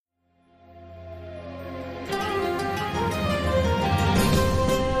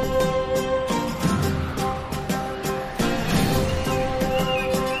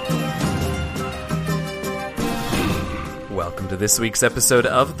this week's episode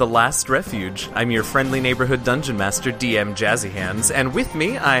of The Last Refuge. I'm your friendly neighborhood dungeon master, DM Jazzy Hands, and with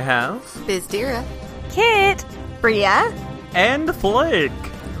me I have... Bizdira. Kit. Bria. And Flake.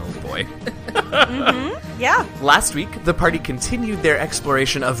 Oh boy. Yeah. Last week, the party continued their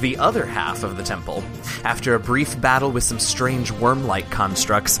exploration of the other half of the temple. After a brief battle with some strange worm-like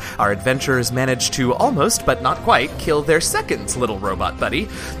constructs, our adventurers managed to almost, but not quite, kill their second little robot buddy.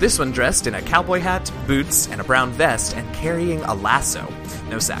 This one dressed in a cowboy hat, boots, and a brown vest, and carrying a lasso.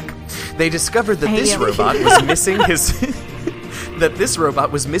 No sack. They discovered that this robot was missing his... that this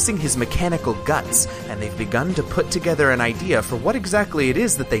robot was missing his mechanical guts, and they've begun to put together an idea for what exactly it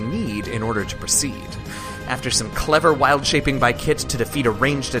is that they need in order to proceed. After some clever wild shaping by Kit to defeat a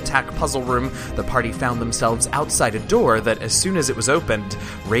ranged attack puzzle room, the party found themselves outside a door that, as soon as it was opened,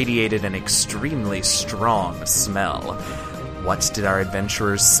 radiated an extremely strong smell. What did our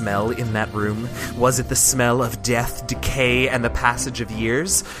adventurers smell in that room? Was it the smell of death, decay, and the passage of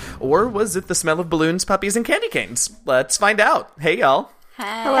years? Or was it the smell of balloons, puppies, and candy canes? Let's find out. Hey, y'all.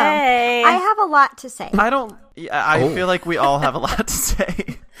 Hello. Hey. I have a lot to say. I feel like we all have a lot to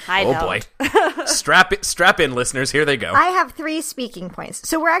say. I Oh don't. boy. Strap in, listeners. Here they go. I have 3 speaking points.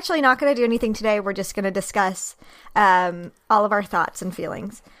 So we're actually not going to do anything today. We're just going to discuss all of our thoughts and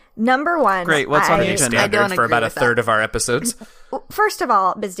feelings. Number 1. Great. What's on the Pretty agenda? standard don't for agree about a with third that. of our episodes. First of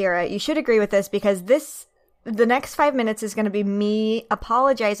all, Bizdira, you should agree with this because the next 5 minutes is going to be me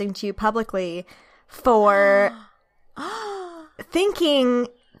apologizing to you publicly for thinking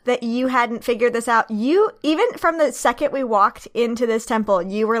that you hadn't figured this out. You, even from the second we walked into this temple,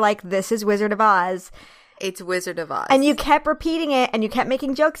 you were like, this is Wizard of Oz. It's Wizard of Oz. And you kept repeating it, and you kept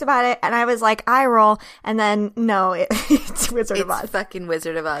making jokes about it, and I was like, eye roll, and then, no, it's Wizard of It's Oz. fucking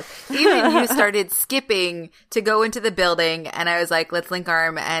Wizard of Oz. Even you started skipping to go into the building, and I was like, let's link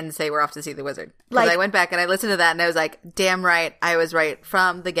arm and say we're off to see the wizard. Because Like- I went back and I listened to that, and I was like, damn right, I was right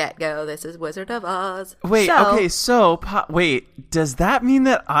from the get-go. This is Wizard of Oz. Wait, So- okay, wait, does that mean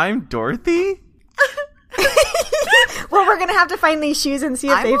that I'm Dorothy? Well, we're gonna have to find these shoes and see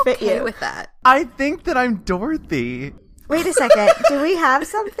if I'm they fit okay you. with that. I think that I'm Dorothy. Wait a second. Do we have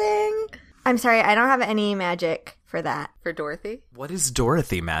something? I'm sorry, I don't have any magic for that. For Dorothy? What is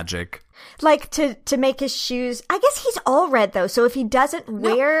Dorothy magic? Like, to make his shoes... I guess he's all red, though, so if he doesn't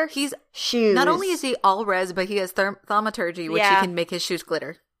wear he's shoes... Not only is he all res, but he has thaumaturgy, which Yeah. he can make his shoes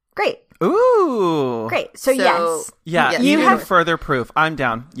glitter. Great, Ooh. great. So yes. Yeah, Yes. you You have have- further proof. I'm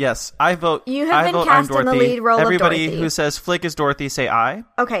down. Yes, I vote. You have I been vote cast I'm in the Dorothy. lead role of Everybody Dorothy. who says Flick is Dorothy, say aye.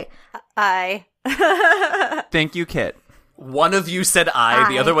 Okay. I. Thank you, Kit. One of you said I,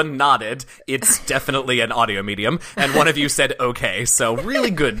 the I. other one nodded. It's definitely an audio medium. And one of you said okay, so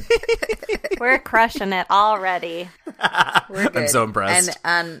really good. We're crushing it already. We're good. I'm so impressed.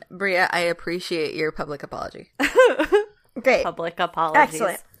 And Bria, I appreciate your public apology. Great. Public apologies.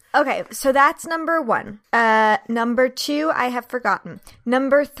 Excellent. Okay, so that's number 1. Number 2, I have forgotten.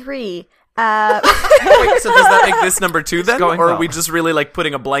 Number 3, Wait, so does that make this number 2 then? going Or are well. we just really like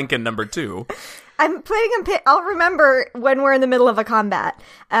putting a blank in number 2? I'm putting a pin. I'll remember when we're in the middle of a combat.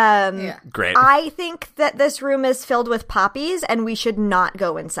 Yeah. Great. I think that this room is filled with poppies, and we should not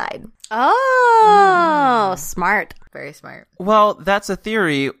go inside. Oh, smart. Very smart. Well, that's a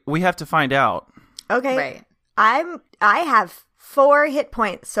theory. We have to find out. Okay, Right. I have 4 hit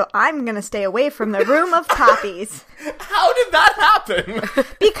points, so I'm gonna stay away from the room of poppies How did that happen?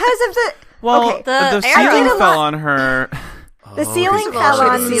 because of the. Well, okay, the I ceiling did a fell lot- on her. the ceiling First of all, fell she on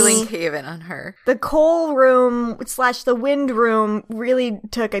had a ceiling me. cave-in on her. The coal room / the wind room really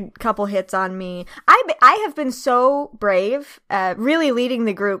took a couple hits on me. I have been so brave, really leading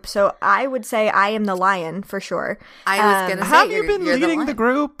the group. So I would say I am the lion for sure. I was going to say, Have you been you're leading the lion.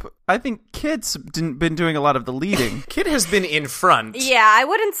 group? I think Kit's been doing a lot of the leading. Kid has been in front. Yeah, I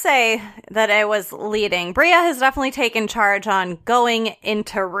wouldn't say that I was leading. Bria has definitely taken charge on going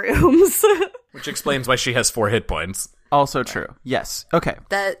into rooms. Which explains why she has 4 hit points. Also true. Yes. Okay.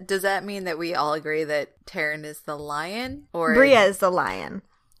 Does that mean that we all agree that Taryn is the lion? Or Bria is the lion.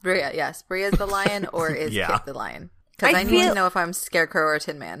 Bria, yes. Bria's the lion, or is Yeah. Kit the lion? Because I I need feel- to know if I'm Scarecrow or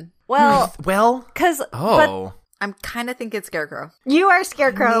Tin Man. Well, Well, because oh. I'm kind of thinking Scarecrow. You are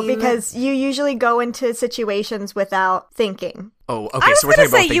Scarecrow I mean- because you usually go into situations without thinking. Oh, okay, I was so we're going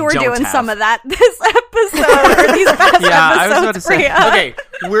to talking about say what you they were don't doing have. some of that this episode or these past Yeah, I was episodes. about to say- Bria. Okay,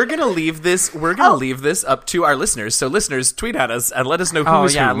 we're gonna leave this. We're gonna leave this up to our listeners. So, listeners, tweet at us and let us know who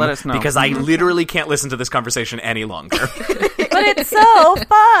is whom, let us know. because I literally can't listen to this conversation any longer. But it's so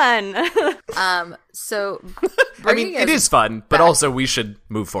fun. So, I mean, it is fun, but also we should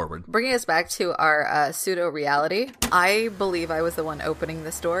move forward. Bringing us back to our pseudo-reality, I believe I was the one opening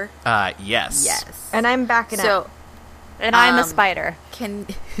this door. Yes. Yes. And I'm backing So, up. And I'm a spider. Can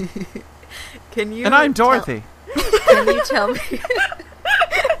you? And I'm Dorothy. Can you tell me?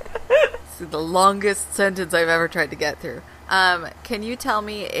 This is the longest sentence I've ever tried to get through. Can you tell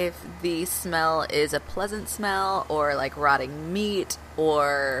me if the smell is a pleasant smell, or like rotting meat,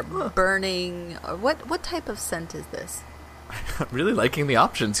 or burning, or what type of scent is this? I'm really liking the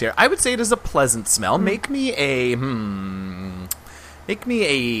options here. I would say it is a pleasant smell. Make me an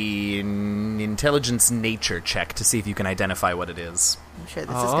intelligence nature check to see if you can identify what it is. I'm sure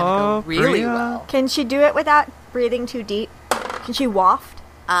this is going to go really Bria. well. Can she do it without breathing too deep? Can she waft?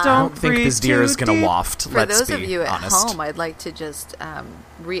 I don't think breathe Bizdir is too going to deep. waft. For Let's those be of you at honest. home, I'd like to just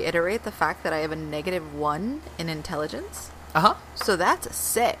reiterate the fact that I have a -1 in intelligence. Uh-huh. So that's a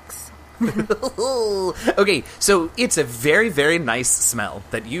 6. Okay, so it's a very, very nice smell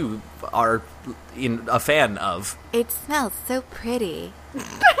that you are a fan of. It smells so pretty.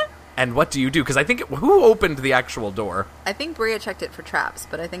 And what do you do? Because I think who opened the actual door? I think Bria checked it for traps,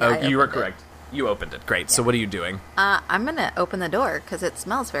 but I think I You are opened it. correct. You opened it. Great. So what are you doing? I'm going to open the door because it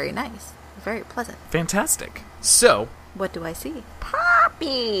smells very nice. Very pleasant. Fantastic. So What do I see?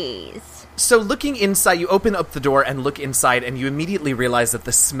 Puppies. So looking inside, you open up the door and look inside, and you immediately realize that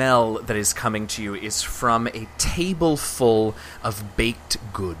the smell that is coming to you is from a table full of baked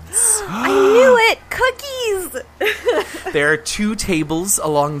goods. I knew it! Cookies! There are 2 tables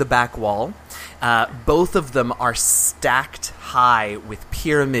along the back wall. Both of them are stacked high with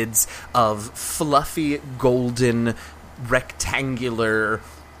pyramids of fluffy, golden, rectangular,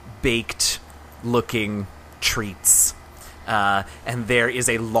 baked-looking treats. And there is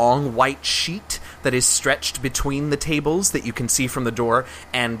a long white sheet that is stretched between the tables that you can see from the door,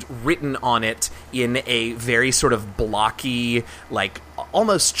 and written on it in a very sort of blocky, like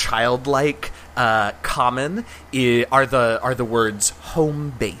almost childlike common are the words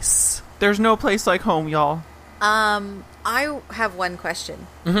 "home base." There's no place like home, y'all. I have one question.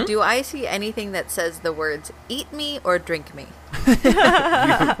 Mm-hmm. Do I see anything that says the words "eat me" or "drink me"?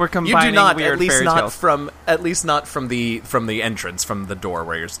 We're combining You do not, weird at least fairy not tales. from the entrance, from the door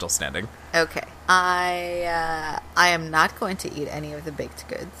where you're still standing. Okay. I am not going to eat any of the baked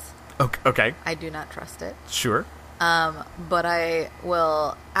goods. Okay, I do not trust it. sure. But I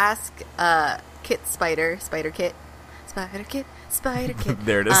will ask Spider Kit,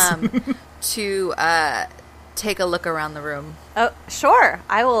 There it is. to take a look around the room. Oh, sure.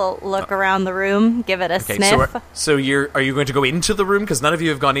 I will look around the room, give it a Okay, sniff. so are you going to go into the room? Because none of you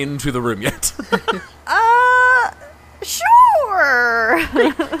have gone into the room yet. Sure.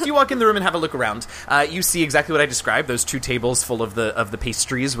 So you walk in the room and have a look around. You see exactly what I described, those 2 tables full of the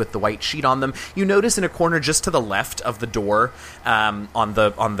pastries with the white sheet on them. You notice in a corner just to the left of the door, on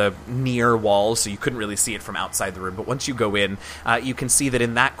the near wall, so you couldn't really see it from outside the room, but once you go in, you can see that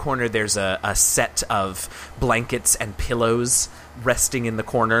in that corner there's a set of blankets and pillows resting in the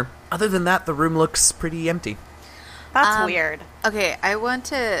corner. Other than that, the room looks pretty empty. That's weird. Okay, I want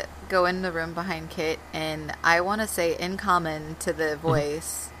to go in the room behind Kit, and I want to say in common to the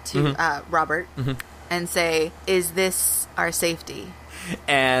voice, to Robert, and say, "Is this our safety?"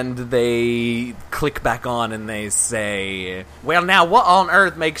 And they click back on and they say, "Well, now, what on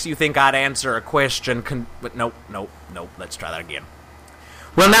earth makes you think I'd answer a question but nope, let's try that again.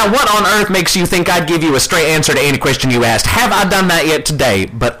 Well, now, what on earth makes you think I'd give you a straight answer to any question you asked? Have I done that yet today?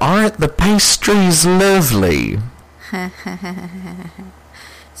 But aren't the pastries lovely?"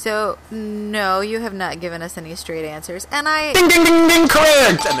 So, no, you have not given us any straight answers, and I... Ding, ding, ding, ding,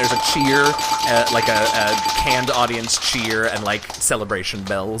 correct! And there's a cheer, like a canned audience cheer and, like, celebration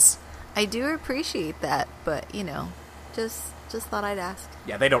bells. I do appreciate that, but, just thought I'd ask.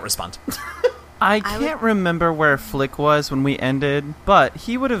 Yeah, they don't respond. I can't remember where Flick was when we ended, but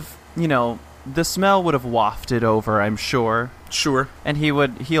he would have, the smell would have wafted over, I'm sure. Sure. And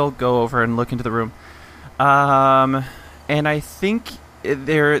he'll go over and look into the room. And I think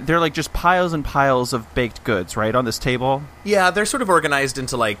they're like just piles and piles of baked goods, right, on this table? Yeah, they're sort of organized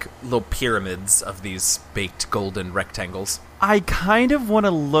into, like, little pyramids of these baked golden rectangles. I kind of want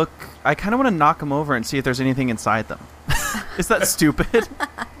to knock them over and see if there's anything inside them. Is that stupid?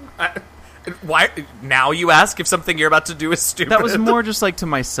 Why? Now you ask if something you're about to do is stupid? That was more just like to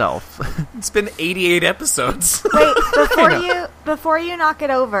myself. It's been 88 episodes. Wait, before you knock it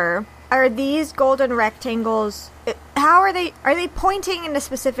over, are these golden rectangles? How are they? Are they pointing in a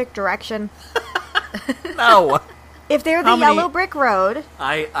specific direction? No. If they're the yellow brick road,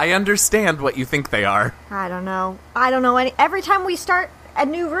 I understand what you think they are. I don't know. Every time we start a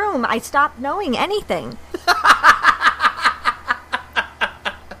new room, I stop knowing anything.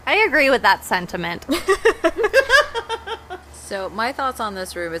 I agree with that sentiment. So my thoughts on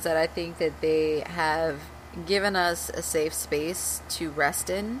this room is that I think that they have given us a safe space to rest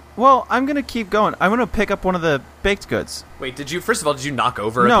in. Well, I'm going to keep going. I'm going to pick up one of the baked goods. Wait, did you knock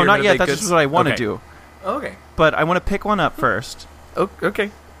over a No, pyramid not of yet. baked That's goods? just what I want to Okay. do. Okay. But I want to pick one up first. Oh,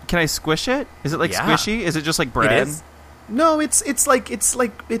 okay. Can I squish it? Is it like Yeah. squishy? Is it just like bread? It is. No, it's like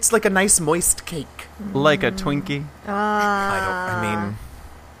a nice moist cake. Like a Twinkie? I mean,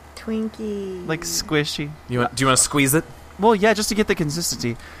 Twinkie. Like squishy? do you want to squeeze it? Well, yeah, just to get the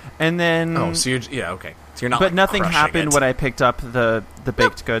consistency. And then... Oh, so okay. So you're not. But like, nothing crushing happened it. when I picked up the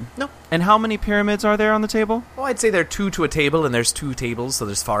baked good? No. And how many pyramids are there on the table? Oh, I'd say there are 2 to a table, and there's 2 tables, so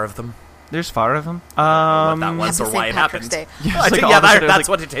there's 4 of them. There's 4 of them. What that was Happy or why St. it Patrick's happened. Day. Yeah, I it's think, like all of a sudden that's it's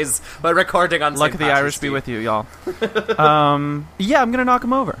like, what it is. By recording on luck St. of the Patrick's Irish be Day. with you, y'all. Yeah, I'm going to knock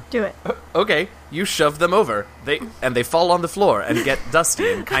them over. Do it. Okay, you shove them over. They fall on the floor and get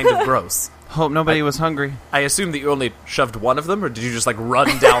dusty and kind of gross. Hope nobody was hungry. I assume that you only shoved one of them, or did you just like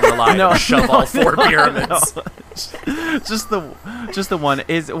run down the line No, and shove all 4 pyramids? Just the one.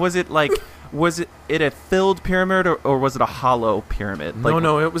 Was it a filled pyramid or was it a hollow pyramid?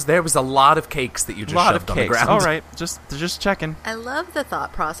 No, there was a lot of cakes that you just lot shoved of on the cakes. ground. All right, just checking. I love the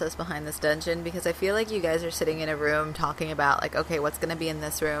thought process behind this dungeon because I feel like you guys are sitting in a room talking about, like, okay, what's going to be in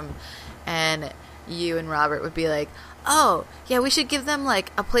this room? And you and Robert would be like, oh, yeah, we should give them,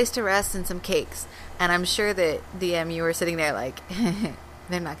 like, a place to rest and some cakes. And I'm sure that, DM, you were sitting there like,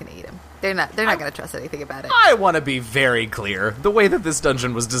 they're not going to eat them. They're not going to trust anything about it. I want to be very clear. The way that this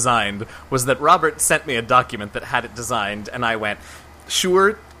dungeon was designed was that Robert sent me a document that had it designed, and I went,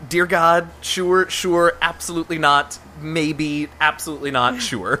 sure, dear God, sure, absolutely not, maybe, absolutely not,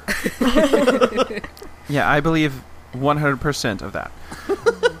 sure. Yeah, I believe 100% of that.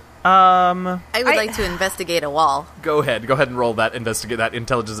 I would like to investigate a wall. Go ahead and roll that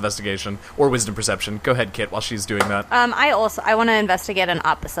intelligence investigation or wisdom perception. Go ahead, Kit, while she's doing that. I want to investigate an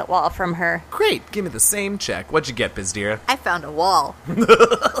opposite wall from her. Great, give me the same check. What'd you get, Bizdira? I found a wall.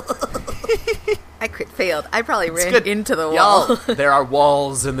 I failed. I probably ran good. into the wall. Y'all, there are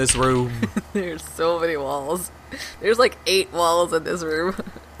walls in this room. There's so many walls. There's like 8 walls in this room.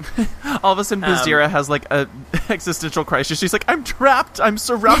 All of a sudden, Bizdira has like a existential crisis. She's like, I'm trapped. I'm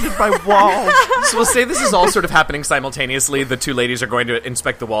surrounded by walls. So we'll say this is all sort of happening simultaneously. The 2 ladies are going to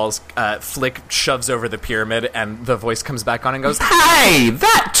inspect the walls. Flick shoves over the pyramid, and the voice comes back on and goes, Hey,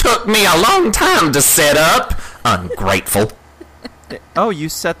 that took me a long time to set up. Ungrateful. Oh, you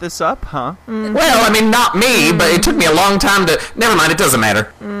set this up, huh? Well, I mean, not me, but it took me a long time to... Never mind, it doesn't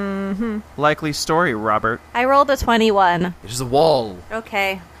matter. Likely story, Robert. I rolled a 21. there's a wall.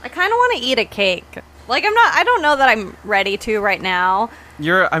 Okay. I kind of want to eat a cake. Like, I don't know that I'm ready to right now.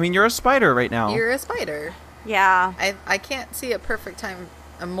 You're a spider right now. You're a spider. Yeah. I can't see a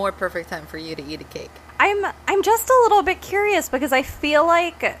more perfect time for you to eat a cake. I'm just a little bit curious because I feel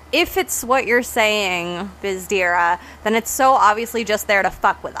like if it's what you're saying, Bizdira, then it's so obviously just there to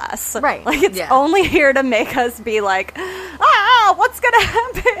fuck with us. Right. Like, it's Yeah. only here to make us be like, what's gonna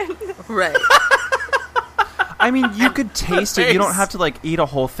happen? Right. I mean, you could taste it. You don't face. have to, like, eat a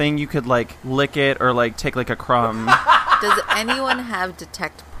whole thing. You could, like, lick it or, like, take, like, a crumb. Does anyone have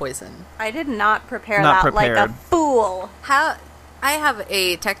detect poison? I did not prepare Not that like a prepared. fool. I have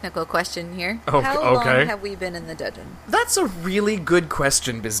a technical question here. Oh, How long okay. have we been in the dungeon? That's a really good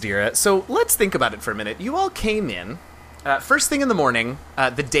question, Bizdira. So let's think about it for a minute. You all came in first thing in the morning,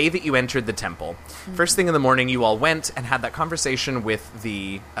 the day that you entered the temple. First thing in the morning, you all went and had that conversation with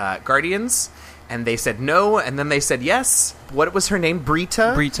the guardians, and they said no, and then they said yes. What was her name?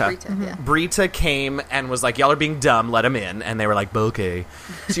 Brita? Brita. Yeah. Brita came and was like, y'all are being dumb, let them in. And they were like, okay.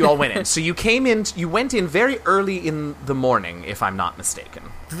 So you all went in. So you went in very early in the morning, if I'm not mistaken.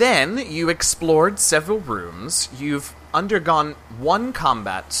 Then you explored several rooms. You've undergone 1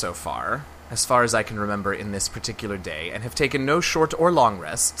 combat so far as I can remember in this particular day, and have taken no short or long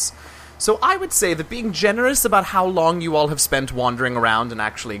rests. So I would say that being generous about how long you all have spent wandering around and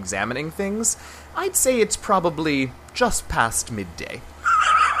actually examining things, I'd say it's probably just past midday.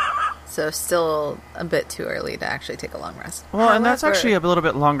 So still a bit too early to actually take a long rest. Well, and that's However- actually a little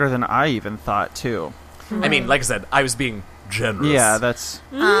bit longer than I even thought, too. I mean, like I said, I was being generous. Yeah, that's...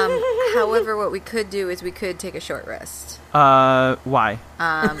 However, what we could do is we could take a short rest. Why?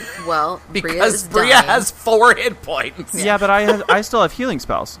 Well, Because Bria Bria has 4 hit points. Yeah, but I still have healing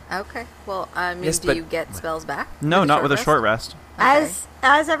spells. Okay. Well, Yes, do but- you get spells back? No, with not with a short rest. Okay.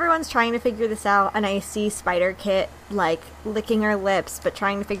 As everyone's trying to figure this out, and I see Spider Kit like licking her lips, but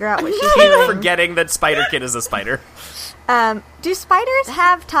trying to figure out what she's doing. Forgetting that Spider Kid is a spider. Do spiders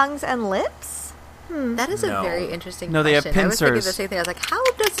have tongues and lips? That is No. a very interesting No, they have question. I was thinking the pincers. same thing. I was like, how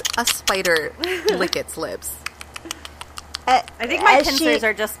does a spider lick its lips? I think my as pincers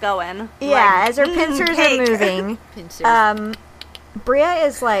are just going. Yeah, Like, as her pincers cake. are moving, Pincers. Bria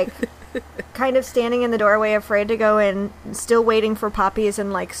is like kind of standing in the doorway, afraid to go in, still waiting for Poppies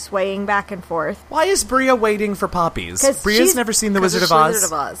and like swaying back and forth. Why is Bria waiting for Poppies? 'Cause Bria's she's- never seen The 'Cause Wizard it's of Oz.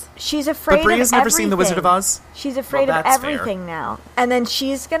 Wizard of Oz. She's afraid But Bria's of never seen The Wizard of everything. Oz? She's afraid Well, of that's fair. everything now. And then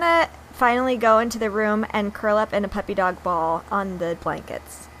she's gonna finally go into the room and curl up in a puppy dog ball on the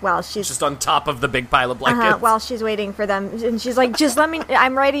blankets while she's Just on top of the big pile of blankets. while she's waiting for them. And she's like, just let me,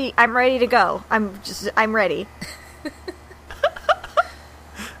 I'm ready to go. I'm ready.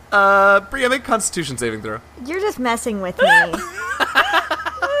 Bria, make Constitution saving throw. You're just messing with me. And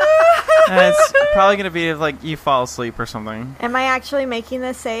it's probably going to be if, like, you fall asleep or something. Am I actually making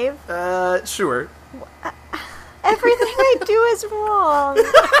this save? Sure. Everything I do is wrong.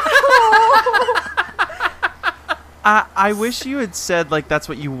 I wish you had said, like, that's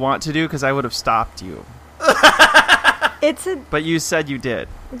what you want to do, because I would have stopped you. It's a, But you said you did.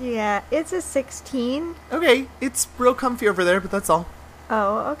 yeah, it's a 16. Okay, it's real comfy over there, but that's all.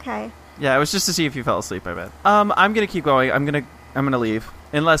 Oh, okay. Yeah, it was just to see if you fell asleep, I bet. I'm going to keep going. I'm going to leave.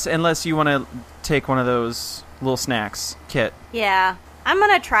 Unless you want to take one of those little snacks, Kit. Yeah. I'm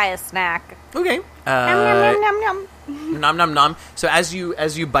going to try a snack. Okay. Nom, nom, nom, nom, nom. Nom nom nom. So as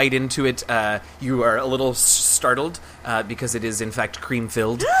you bite into it, you are a little startled because it is in fact cream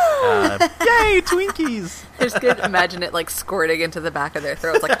filled. Yay, Twinkies! I just could imagine it like squirting into the back of their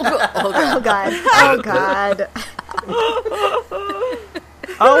throats, like, oh Oh god. god. Oh god.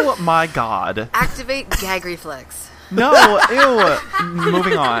 Oh my god. Activate gag reflex. No, ew.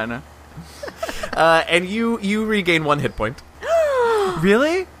 Moving on. And you regain 1 hit point.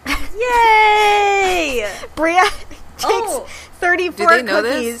 Really? Yay! Bria takes Oh. 34 Do they know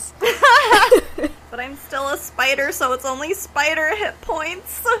cookies. But I'm still a spider, so it's only spider hit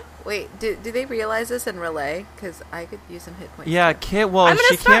points. Wait, do they realize this in relay? Because I could use some hit points. Yeah, too. Kit, well, I'm she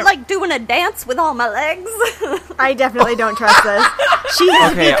gonna start can't... like doing a dance with all my legs. I definitely don't trust this. She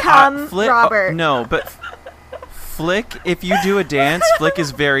has become Robert. no, but Flick, if you do a dance, Flick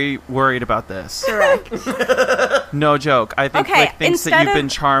is very worried about this. Correct. No joke. I think Okay, Flick thinks that instead you've of- been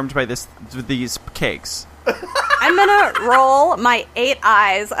charmed by these cakes. I'm gonna roll my 8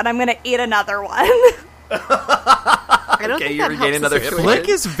 eyes, and I'm gonna eat another one. I don't Okay, think you that regain helps the another hit point. situation. Flick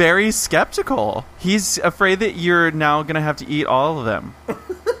is very skeptical. He's afraid that you're now going to have to eat all of them.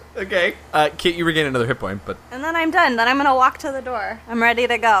 Okay. Kit, you regain another hit point, but And then I'm done. Then I'm gonna walk to the door. I'm ready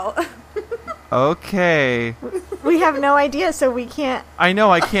to go. Okay. We have no idea, so we can't. I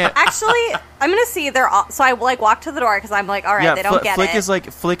know, I can't... Actually, I'm gonna see they're all. So I like walk to the door because I'm like, all right, they don't get Flick it. is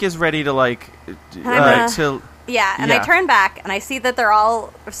like Flick is ready to like I'm gonna- to Yeah, and Yeah. I turn back and I see that they're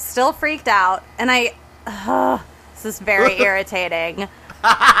all still freaked out, and this is very irritating.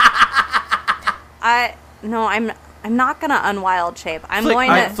 I'm not gonna unwild shape.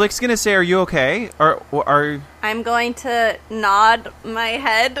 Flick's gonna say, "Are you okay?" Or are I'm going to nod my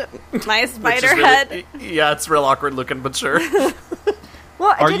head, my which is spider really- head. Yeah, it's real awkward looking, but sure.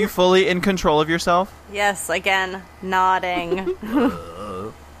 Well, are you fully in control of yourself? Yes, again, nodding.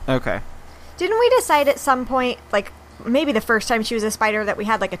 Okay. Didn't we decide at some point, like maybe the first time she was a spider, that we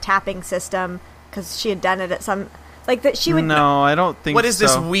had like a tapping system because she had done it at some, like that she would. No, I don't think. What is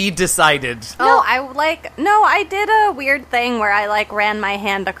this? so. We decided. I did a weird thing where I like ran my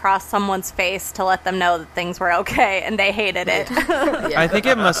hand across someone's face to let them know that things were okay, and they hated it. I think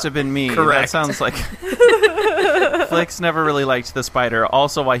it must have been me. Correct. That sounds like Flick's never really liked the spider.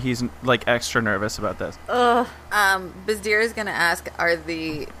 Also, why he's like extra nervous about this. Bizdir is gonna ask, are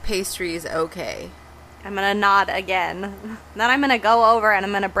the pastries okay? I'm gonna nod again. Then I'm gonna go over and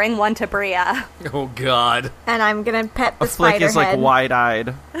I'm gonna bring one to Bria. Oh God. And I'm gonna pet the Flick spider is like head.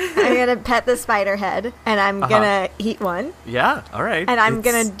 wide-eyed. I'm gonna pet the spider head, and I'm gonna eat one, Yeah. All right. and I'm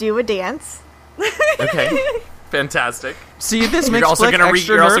It's- gonna do a dance. Okay. Fantastic. See, this You're makes also Flick gonna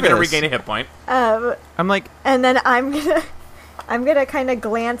extra you're also nervous. gonna regain a hit point. I'm like, And then I'm gonna kind of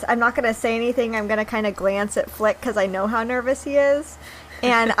glance. I'm not gonna say anything. I'm gonna kind of glance at Flick because I know how nervous he is.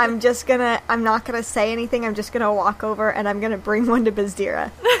 And I'm not gonna say anything. I'm just gonna walk over and I'm gonna bring one to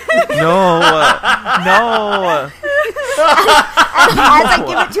Bizdira. no. As I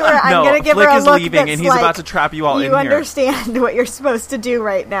give it to her, I'm No, gonna give Flick her a is look leaving, that's and he's like, about to trap you all in you here. understand what you're supposed to do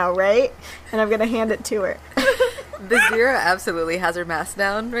right now, right? And I'm gonna hand it to her. Bizdir absolutely has her mask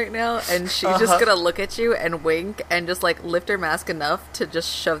down right now, and she's just gonna look at you and wink and just like lift her mask enough to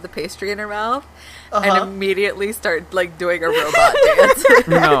just shove the pastry in her mouth and immediately start like doing a robot dance.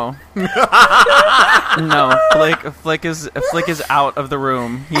 No. No. Flick is out of the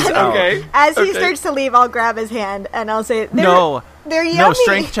room. He's out. Okay. As he Okay. starts to leave, I'll grab his hand and I'll say, No. they're yummy. No,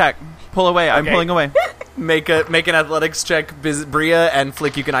 strength check. Pull away. I'm Okay. pulling away. Make an athletics check, Bria, and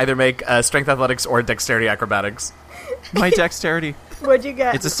Flick. You can either make strength athletics or dexterity acrobatics. My dexterity. What'd you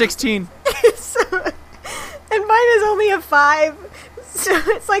get? It's a 16. And mine is only a 5. So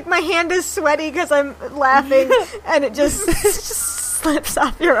it's like my hand is sweaty because I'm laughing, and it just slips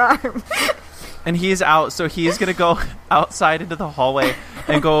off your arm. And he's out, so he's going to go outside into the hallway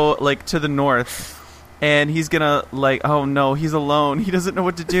and go, like, to the north. And he's going to, like, oh no, he's alone. He doesn't know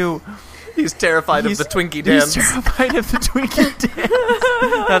what to do. He's terrified of the Twinkie Dance. He's terrified of the Twinkie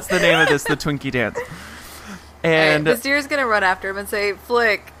Dance. That's the name of this, the Twinkie Dance. And Vizier's gonna run after him and say,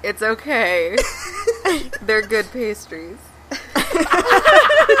 Flick, it's okay. They're good pastries.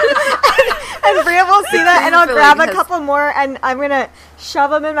 And Bria will see that, and I'll grab a has- couple more, and I'm gonna shove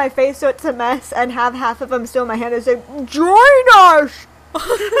them in my face so it's a mess, and have half of them still in my hand and say, "Join us!"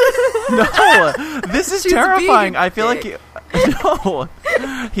 no, this is She's terrifying. being a I feel like dick. no,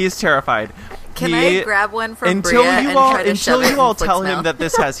 he's terrified. Can I grab one from until Bria you and all try to until shove it you in all Flick's tell him mouth? that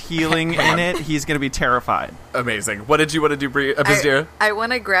this has healing in it, he's going to be terrified. Amazing. What did you want to do, Bizdira? I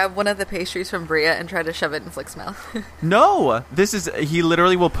want to grab one of the pastries from Bria and try to shove it in Flick's mouth. No, he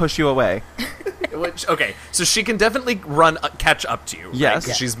literally will push you away. Okay, so she can definitely catch up to you. Right? Yes.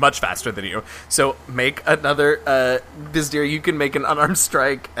 'Cause she's much faster than you. So make another, Bizdira, you can make an unarmed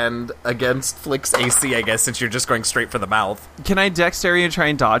strike and against Flick's AC, I guess, since you're just going straight for the mouth. Can I dexterity and try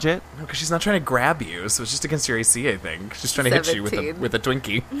and dodge it? No, because she's not trying to grab you, so it's just against your AC, I think. She's trying to hit you with 17. a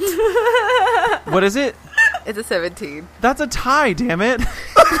Twinkie. What is it? It's a 17. That's a tie, damn it. So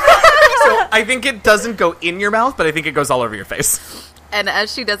I think it doesn't go in your mouth, but I think it goes all over your face. And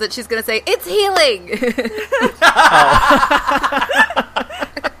as she does it, she's going to say, it's healing!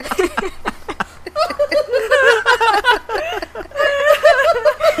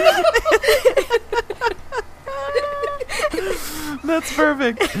 That's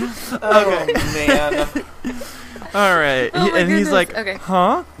perfect. Oh, man. All right. Oh my And he's goodness. like, Okay.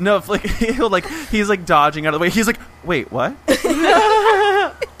 huh? No, like he's like dodging out of the way. He's like, wait, what? And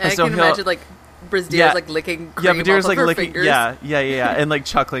I so can he'll- imagine, like, Brazdier's, Yeah. like, licking Yeah, cream but Deer's off like of her licking, fingers. yeah, and like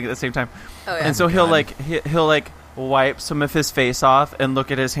chuckling at the same time. Oh, yeah. And so he'll God. like he'll like wipe some of his face off and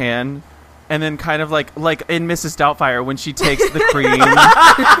look at his hand, and then kind of like in Mrs. Doubtfire when she takes the cream,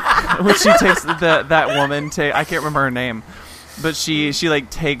 when she takes that woman I can't remember her name, but she like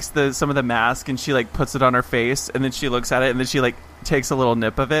takes some of the mask and she like puts it on her face, and then she looks at it and then she like takes a little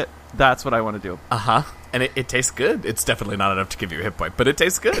nip of it. That's what I want to do. Uh-huh. And it tastes good. It's definitely not enough to give you a hit point, but it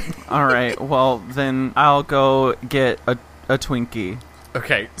tastes good. All right, well then I'll go get a Twinkie.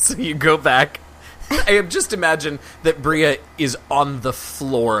 Okay, so you go back. I have just imagined that Bria is on the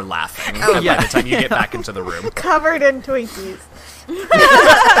floor laughing by the time you get back into the room. Covered in Twinkies.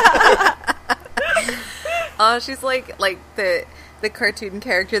 Oh, she's like the cartoon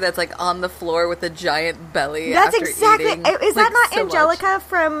character that's, like, on the floor with a giant belly. That's after exactly. eating, Is that like, not so Angelica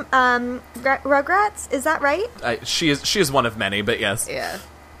from Rugrats? Is that right? She is one of many, but yes. Much. Yeah.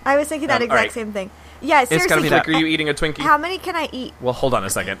 I was thinking that all exact right. same thing. Yeah, gotta seriously. be that. Flick, are you eating a Twinkie? How many can I eat? Well, hold on a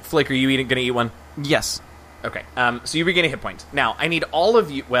second. Flick, are you going to eat one? Yes. Okay, so you regain a hit point. Now, I need all of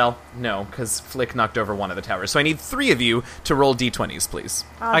you... Well, no, because Flick knocked over one of the towers. So I need 3 of you to roll d20s, please.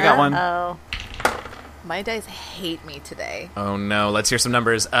 I got one. Oh. My dice hate me today. Oh, no. Let's hear some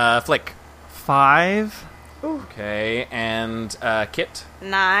numbers. Flick. 5. Okay, and Kit.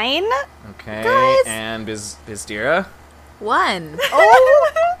 9. Okay, Guys. and Bizdira. 1.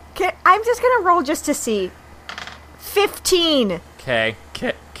 Oh, I'm just gonna roll just to see. 15. Okay.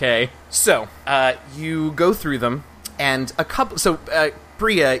 So, you go through them, and a couple... So,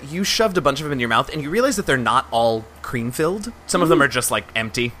 Bria, you shoved a bunch of them in your mouth, and you realize that they're not all cream-filled. Some of them are just, like,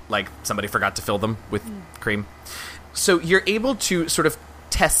 empty, like somebody forgot to fill them with cream. So you're able to sort of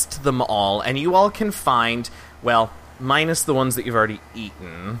test them all, and you all can find, well, minus the ones that you've already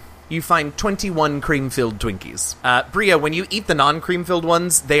eaten... You find 21 cream-filled Twinkies. Bria, when you eat the non-cream-filled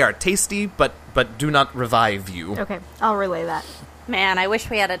ones, they are tasty, but do not revive you. Okay, I'll relay that. Man, I wish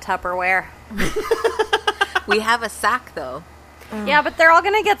we had a Tupperware. We have a sack, though. Yeah, but they're all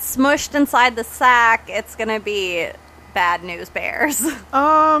going to get smushed inside the sack. It's going to be bad news bears.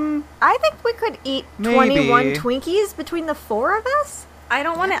 I think we could eat Maybe. 21 Twinkies between the 4 of us. I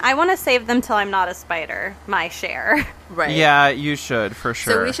don't want to. I want to save them till I'm not a spider. My share. Right. Yeah, you should, for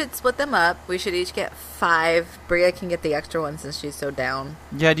sure. So we should split them up. We should each get 5. Bria can get the extra one since she's so down.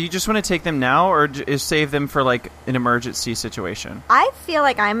 Yeah, do you just want to take them now, or save them for, like, an emergency situation? I feel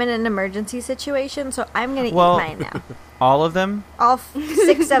like I'm in an emergency situation, so I'm going to Well- eat mine now. All of them? All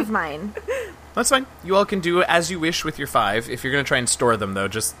 6 of mine. That's fine. You all can do as you wish with your 5. If you're going to try and store them, though,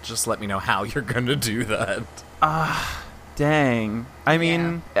 just let me know how you're going to do that. Dang. I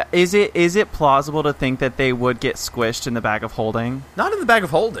mean, is it plausible to think that they would get squished in the bag of holding? Not in the bag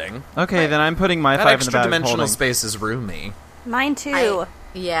of holding. Okay, then I'm putting my That 5 in the extra bag of dimensional holding. space is roomy. Mine too.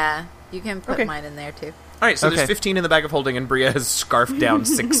 Yeah, you can put Okay. mine in there too. All right, so Okay. there's 15 in the bag of holding, and Bria has scarfed down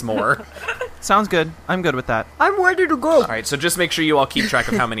 6 more. Sounds good. I'm good with that. I'm ready to go. All right, so just make sure you all keep track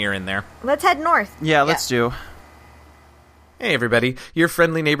of how many are in there. Let's head north. Yeah, let's do. Hey everybody, your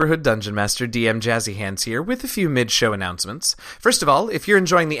friendly neighborhood dungeon master DM Jazzy Hands here with a few mid-show announcements. First of all, if you're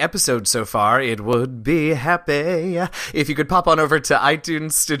enjoying the episode so far, it would be happy if you could pop on over to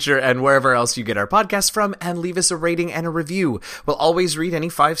iTunes, Stitcher, and wherever else you get our podcast from and leave us a rating and a review. We'll always read any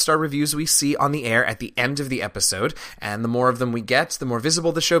 5-star reviews we see on the air at the end of the episode, and the more of them we get, the more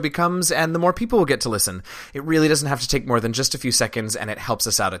visible the show becomes, and the more people will get to listen. It really doesn't have to take more than just a few seconds, and it helps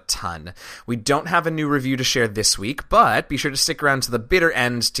us out a ton. We don't have a new review to share this week, but be sure to stick around to the bitter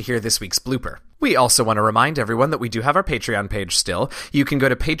end to hear this week's blooper. We also want to remind everyone that we do have our Patreon page still. You can go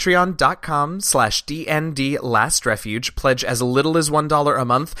to patreon.com/DNDLastRefuge, pledge as little as $1 a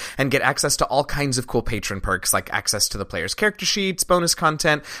month, and get access to all kinds of cool patron perks, like access to the player's character sheets, bonus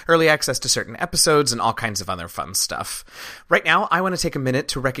content, early access to certain episodes, and all kinds of other fun stuff. Right now, I want to take a minute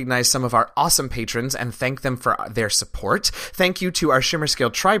to recognize some of our awesome patrons and thank them for their support. Thank you to our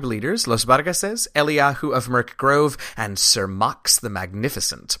Shimmerscale tribe leaders, Los Vargases, Eliahu of Merk Grove, and Sir Mox the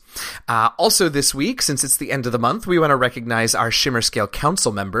Magnificent. Also this week, since it's the end of the month, we want to recognize our Shimmerscale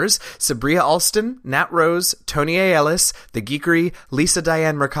Council members, Sabria Alston, Nat Rose, Tony A. Ellis, The Geekery, Lisa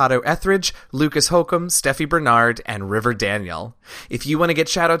Diane Mercado Etheridge, Lucas Holcomb, Steffi Bernard, and River Daniel. If you want to get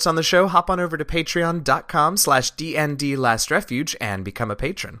shoutouts on the show, hop on over to patreon.com/DNDLastRefuge and become a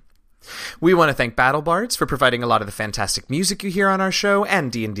patron. We want to thank BattleBards for providing a lot of the fantastic music you hear on our show,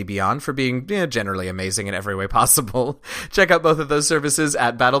 and D&D Beyond for being generally amazing in every way possible. Check out both of those services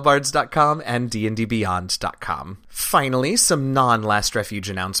at battlebards.com and dndbeyond.com. Finally, some non-Last Refuge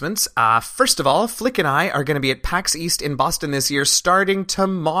announcements. First of all, Flick and I are going to be at PAX East in Boston this year starting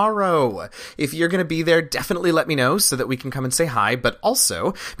tomorrow. If you're going to be there, definitely let me know so that we can come and say hi, but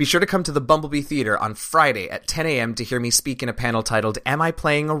also be sure to come to the Bumblebee Theater on Friday at 10 a.m. to hear me speak in a panel titled Am I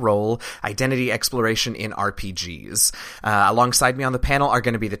Playing a Role? Identity Exploration in RPGs. Alongside me on the panel are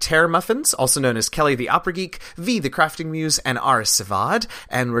going to be the Terror Muffins, also known as Kelly the Opera Geek, V the Crafting Muse, and Aris Sivad,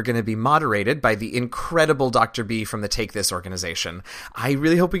 and we're going to be moderated by the incredible Dr. B from the Take This organization. I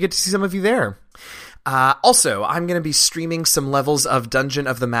really hope we get to see some of you there. Also, I'm going to be streaming some levels of Dungeon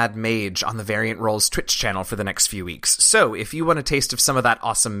of the Mad Mage on the Variant Rolls Twitch channel for the next few weeks. So, if you want a taste of some of that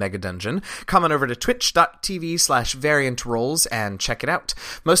awesome mega dungeon, come on over to twitch.tv/variantrolls and check it out.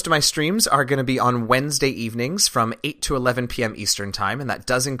 Most of my streams are going to be on Wednesday evenings from 8 to 11 p.m. Eastern Time, and that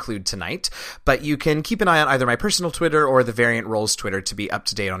does include tonight. But you can keep an eye on either my personal Twitter or the Variant Rolls Twitter to be up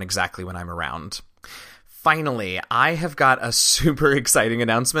to date on exactly when I'm around. Finally, I have got a super exciting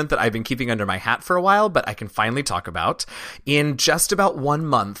announcement that I've been keeping under my hat for a while, but I can finally talk about. In just about 1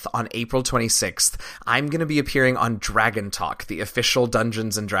 month, on April 26th, I'm going to be appearing on Dragon Talk, the official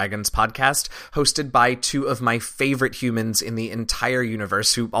Dungeons & Dragons podcast, hosted by two of my favorite humans in the entire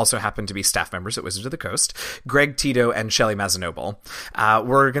universe, who also happen to be staff members at Wizards of the Coast, Greg Tito and Shelley Mazanoble.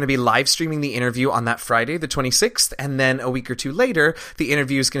 We're going to be live streaming the interview on that Friday, the 26th, and then a week or two later, the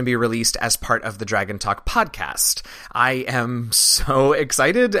interview is going to be released as part of the Dragon Talk podcast. I am so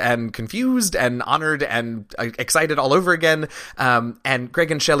excited and confused and honored and excited all over again. And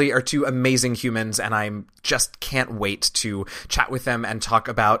Greg and Shelley are two amazing humans, and I just can't wait to chat with them and talk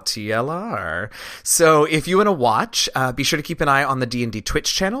about TLR. So if you want to watch, be sure to keep an eye on the D&D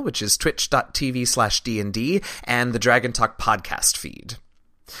Twitch channel, which is twitch.tv/DND, and the Dragon Talk podcast feed.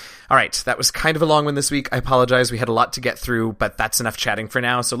 All right, that was kind of a long one this week. I apologize. We had a lot to get through, but that's enough chatting for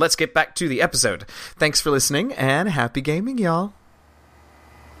now. So let's get back to the episode. Thanks for listening, and happy gaming, y'all.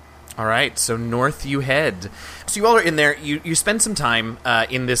 All right, so north you head. So you all are in there. You spend some time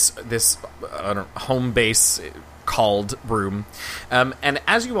in this home base called room. And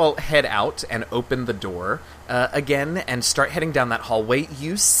as you all head out and open the door again and start heading down that hallway,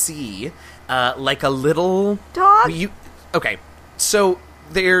 you see like a little dog. Okay, so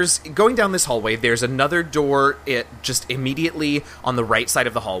there's going down this hallway. There's another door just immediately on the right side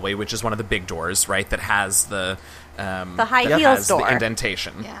of the hallway, which is one of the big doors, right? That has the high heels door, the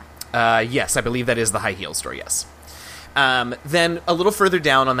indentation. Yeah. Yes, I believe that is the high heels door. Yes. Then a little further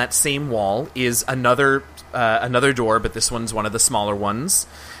down on that same wall is another another door, but this one's one of the smaller ones.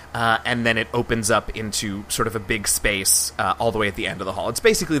 And then it opens up into sort of a big space all the way at the end of the hall. It's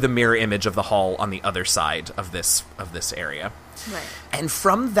basically the mirror image of the hall on the other side of this area. Right. And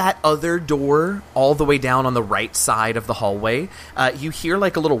from that other door, all the way down on the right side of the hallway, you hear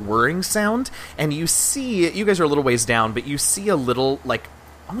like a little whirring sound, and you see, you guys are a little ways down, but you see a little, like,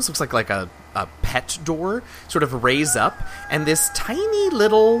 almost looks like a pet door sort of raise up, and this tiny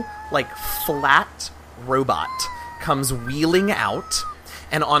little, like, flat robot comes wheeling out,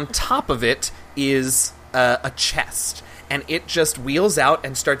 and on top of it is a chest, and it just wheels out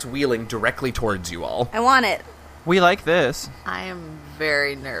and starts wheeling directly towards you all. I want it. We like this. I am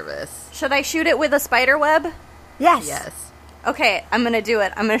very nervous. Should I shoot it with a spider web? Yes. Yes. Okay, I'm gonna do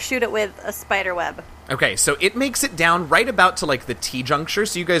it. I'm gonna shoot it with a spider web. Okay, so it makes it down right about to, like, the T-juncture,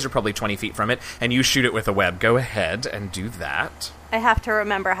 so you guys are probably 20 feet from it, and you shoot it with a web. Go ahead and do that. I have to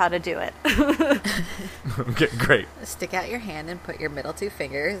remember how to do it. Okay, great. Stick out your hand and put your middle two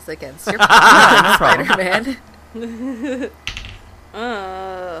fingers against your palm, Spider-Man.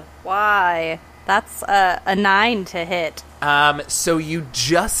 Why? That's a 9 to hit. So you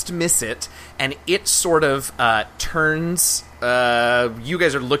just miss it, and it sort of turns. You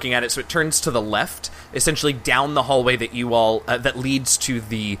guys are looking at it, so it turns to the left, essentially down the hallway that you all that leads to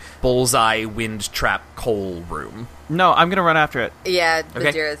the bullseye wind trap coal room. No, I'm gonna run after it. Yeah,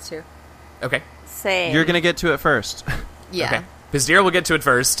 Okay. Badira's too. Okay. Same. You're gonna get to it first. Yeah. Okay. Bizdira will get to it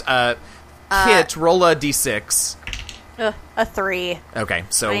first. Kit, roll a d6. A 3. Okay,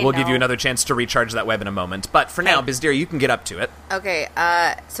 so I we'll give you know. another chance to recharge that web in a moment. But for now, Okay. Bizdira, you can get up to it. Okay,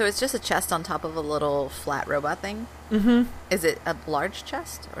 so it's just a chest on top of a little flat robot thing? Mm-hmm. Is it a large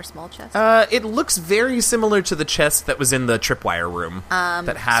chest or small chest? It looks very similar to the chest that was in the tripwire room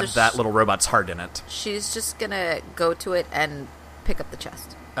that had so that little robot's heart in it. She's just gonna go to it and pick up the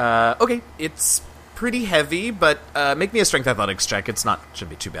chest. Okay, it's pretty heavy, but make me a strength athletics check. Shouldn't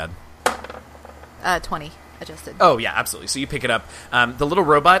be too bad. 20 adjusted. Oh, yeah, absolutely. So you pick it up. The little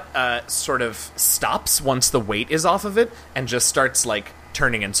robot sort of stops once the weight is off of it and just starts, like,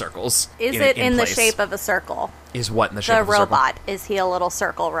 turning in circles. Is it in the place. shape of a circle? Is what in the shape The of a circle? robot. Is he a little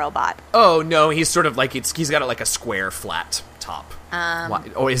circle robot? Oh, no, he's sort of like, he's got it like a square, flat top.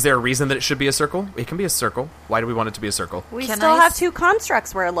 Is there a reason that it should be a circle? It can be a circle. Why do we want it to be a circle? We Can still I have s- 2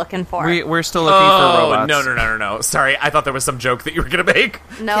 constructs we're looking for. We're still looking for robots. No. Sorry, I thought there was some joke that you were going to make.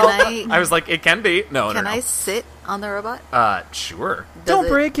 no. Can I was like, it can be. No. I sit on the robot? Sure. Don't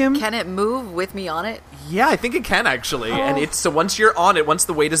break him. Can it move with me on it? Yeah, I think it can actually. And it's so once you're on it, once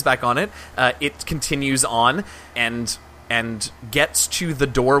the weight is back on it, it continues on and gets to the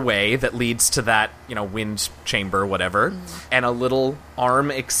doorway that leads to that, wind chamber, whatever. And a little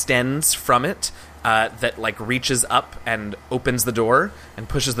arm extends from it that like reaches up and opens the door and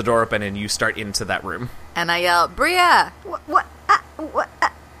pushes the door open, and you start into that room. And I yell, Bria, What?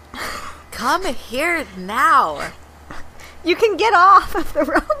 come here now. You can get off of the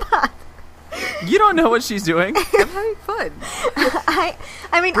robot. You don't know what she's doing. I'm having fun.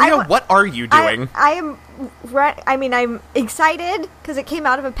 I mean, Bria, what are you doing? I'm excited because it came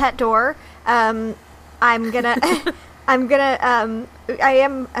out of a pet door. I'm gonna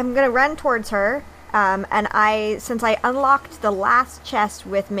run towards her. And since I unlocked the last chest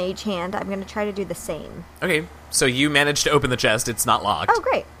with Mage Hand, I'm gonna try to do the same. Okay, so you managed to open the chest. It's not locked. Oh,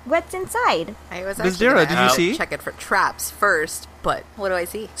 great! What's inside? I was actually Bizdira, gonna did you see? check it for traps first, but what do I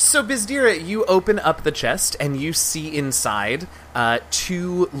see? So, Bizdira, you open up the chest, and you see inside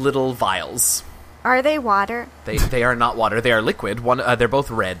 2 little vials. Are they water? They are not water. They are liquid. They're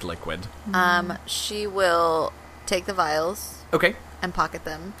both red liquid. She will take the vials Okay. and pocket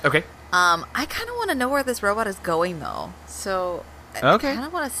them. Okay. I kind of want to know where this robot is going, though. So Okay. I kind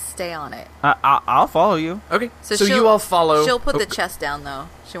of want to stay on it. I'll follow you. Okay. So she'll- you all follow. She'll put Oh, the chest down, though.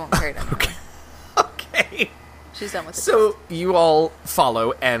 She won't carry it down. Okay. She's done with the So chest. you all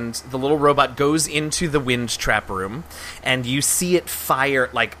follow, and the little robot goes into the wind trap room, and you see it fire,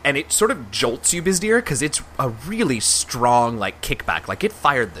 and it sort of jolts you, Bizdira, because it's a really strong, kickback. Like, it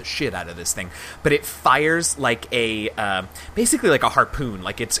fired the shit out of this thing. But it fires like basically like a harpoon.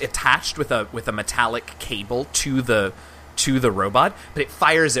 Like, it's attached with a metallic cable to the robot, but it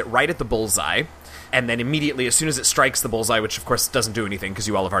fires it right at the bullseye. And then immediately, as soon as it strikes the bullseye, which of course doesn't do anything because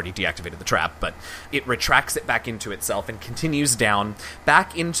you all have already deactivated the trap, but it retracts it back into itself and continues down,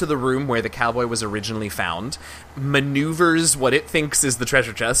 back into the room where the cowboy was originally found, maneuvers what it thinks is the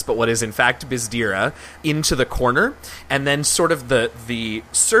treasure chest, but what is in fact Bizdira, into the corner, and then sort of the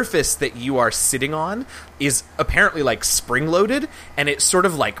surface that you are sitting on is apparently spring-loaded, and it sort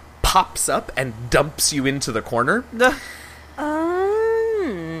of pops up and dumps you into the corner.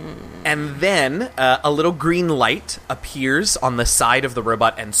 And then a little green light appears on the side of the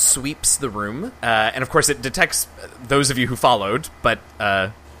robot and sweeps the room. And of course, it detects those of you who followed, but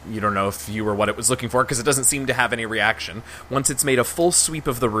you don't know if you were what it was looking for because it doesn't seem to have any reaction. Once it's made a full sweep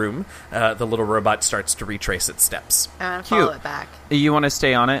of the room, the little robot starts to retrace its steps. I'm gonna follow it back. You want to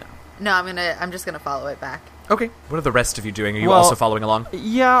stay on it? No, I'm just gonna follow it back. Okay. What are the rest of you doing? Are you also following along?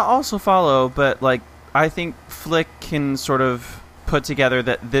 Yeah, also follow, but like I think Flick can sort of put together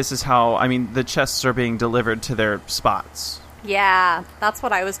that this is how, I mean, the chests are being delivered to their spots. Yeah, that's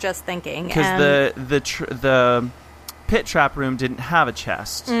what I was just thinking. Because the pit trap room didn't have a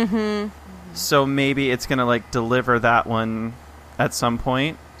chest. Mm-hmm. So maybe it's going to, like, deliver that one at some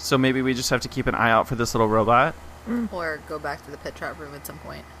point. So maybe we just have to keep an eye out for this little robot. Or go back to the pit trap room at some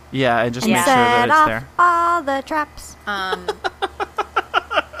point. Yeah, and just Yeah. make sure that Set it's off there. all the traps.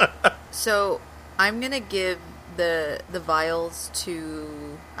 So I'm gonna give the vials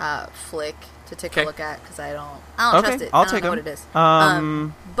to Flick to take a look at because I don't Okay, trust it. I'll I don't take know them. what it is.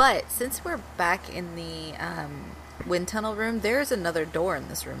 Um, But since we're back in the wind tunnel room, there's another door in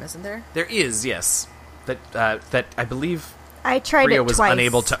this room, isn't there? There is, yes. That I believe I tried Bria it was twice.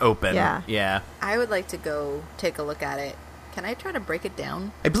 unable to open. Yeah. I would like to go take a look at it. Can I try to break it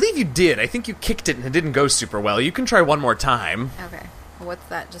down? I believe you did. I think you kicked it and it didn't go super well. You can try one more time. Okay. What's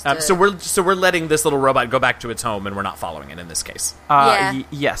that? Just So we're letting this little robot go back to its home, and we're not following it in this case. Yeah.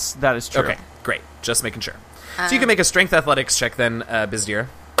 Yes, that is true. Okay, great. Just making sure. So you can make a strength athletics check then, Bizdir.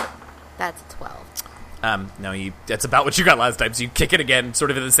 That's a 12. No, that's about what you got last time. So you kick it again, sort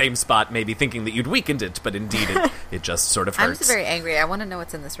of in the same spot, maybe thinking that you'd weakened it, but indeed it just sort of I'm hurts. just very angry. I want to know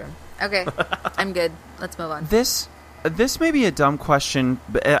what's in this room. Okay, I'm good. Let's move on. This may be a dumb question,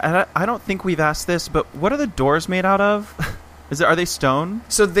 but I don't think we've asked this, but what are the doors made out of? Are they stone?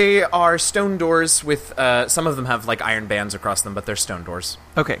 So they are stone doors with, some of them have like iron bands across them, but they're stone doors.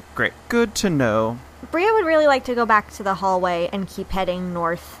 Okay, great. Good to know. Bria would really like to go back to the hallway and keep heading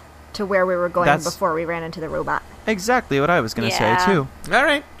north to where we were going before we ran into the robot. Exactly what I was going to say, too. All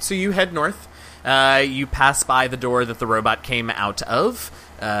right, so you head north. You pass by the door that the robot came out of.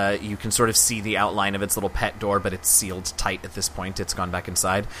 You can sort of see the outline of its little pet door, but it's sealed tight at this point. It's gone back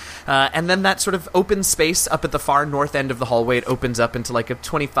inside. And then that sort of open space up at the far north end of the hallway, it opens up into like a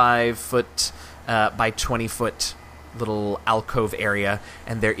 25-foot by 20-foot little alcove area,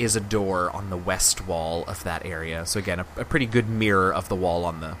 and there is a door on the west wall of that area. So again, a pretty good mirror of the wall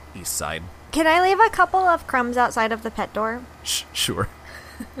on the east side. Can I leave a couple of crumbs outside of the pet door? Sure.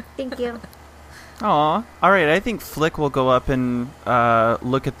 Thank you. Aw. All right, I think Flick will go up and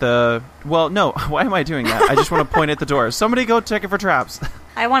look at the... Well, no, why am I doing that? I just want to point at the door. Somebody go check it for traps.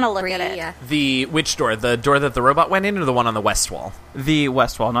 I want to look at it. Yeah. Which door? The door that the robot went in, or the one on the west wall? The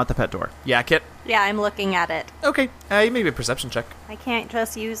west wall, not the pet door. Yeah, Kit? Yeah, I'm looking at it. Okay, maybe a perception check. I can't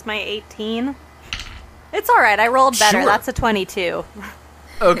just use my 18. It's all right. I rolled better. Sure. That's a 22.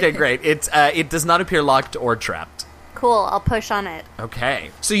 Okay, great. It does not appear locked or trapped. Cool. I'll push on it. Okay.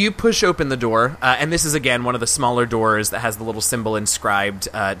 So you push open the door, and this is, again, one of the smaller doors that has the little symbol inscribed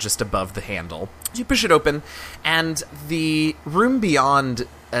just above the handle. You push it open, and the room beyond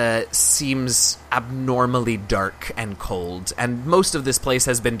seems abnormally dark and cold. And most of this place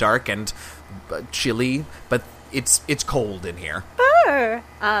has been dark and chilly, but it's cold in here.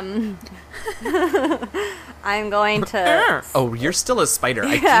 I'm going to... Oh, you're still a spider.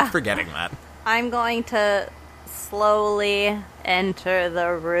 I Yeah. keep forgetting that. I'm going to slowly enter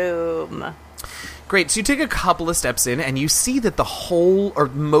the room. Great. So you take a couple of steps in, and you see that the whole, or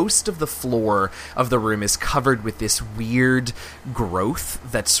most of the floor of the room is covered with this weird growth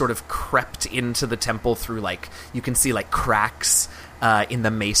that's sort of crept into the temple through, like, you can see, like, cracks in the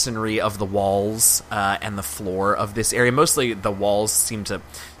masonry of the walls and the floor of this area. Mostly the walls seem to...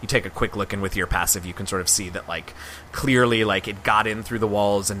 You take a quick look, and with your passive, you can sort of see that, like, clearly, like, it got in through the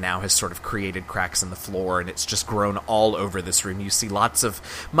walls and now has sort of created cracks in the floor, and it's just grown all over this room. You see lots of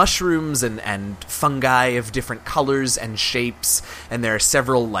mushrooms and fungi of different colors and shapes, and there are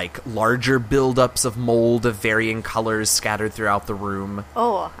several, like, larger buildups of mold of varying colors scattered throughout the room.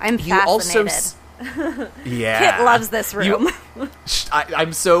 Oh, I'm You also... fascinated. Yeah. Kit loves this room.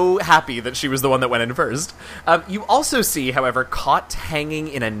 I'm so happy that she was the one that went in first. You also see, however, caught hanging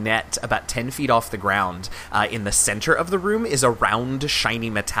in a net about 10 feet off the ground in the center of the room is a round, shiny,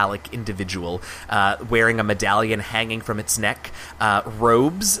 metallic individual wearing a medallion hanging from its neck,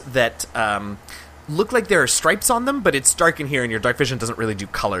 robes that... look like there are stripes on them, but it's dark in here and your dark vision doesn't really do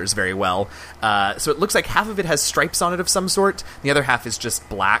colors very well. So it looks like half of it has stripes on it of some sort, the other half is just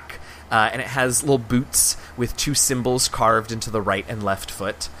black. And it has little boots with two symbols carved into the right and left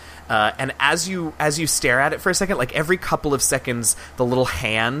foot. And as you stare at it for a second, like every couple of seconds, the little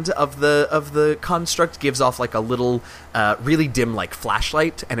hand of the construct gives off like a little really dim like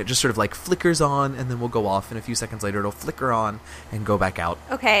flashlight, and it just sort of like flickers on, and then will go off, and a few seconds later it'll flicker on and go back out.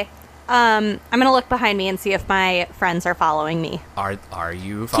 Okay. I'm gonna look behind me and see if my friends are following me. Are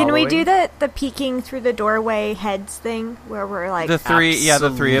you following? Can we do the peeking through the doorway heads thing where we're like The three of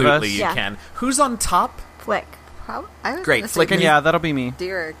us. Absolutely you Yeah. can. Who's on top? Flick? I was Great, gonna say Flick, and Yeah, that'll be me.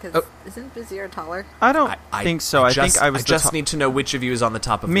 Bazdira, because Oh. isn't Bazdira taller? I don't think so. I think I was the just top- need to know which of you is on the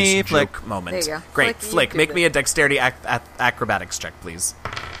top of Me, this Flick. joke moment. There you go. Great, Flick, you Flick, do make it. me a dexterity acrobatics check, please.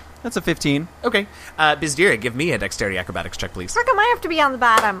 That's a 15. Okay, Bizdira, give me a dexterity acrobatics check, please. How come I have to be on the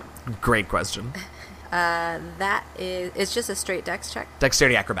bottom? Great question. It's just a straight dex check.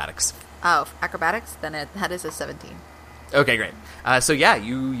 Dexterity acrobatics. Oh, acrobatics? Then that is a 17. Okay, great. So yeah,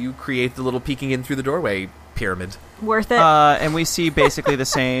 you create the little peeking in through the doorway pyramid. Worth it. And we see basically the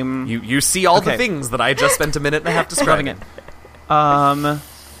same. You see all the Okay. things that I just spent a minute and a half describing. Loving it.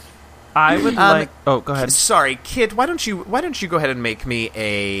 I would like. Oh, go ahead. Sorry, Kid. Why don't you go ahead and make me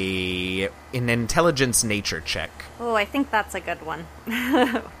an intelligence nature check? Oh, I think that's a good one.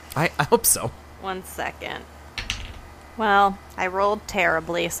 I hope so. 1 second. Well, I rolled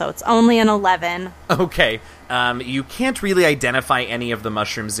terribly, so it's only an 11. Okay. You can't really identify any of the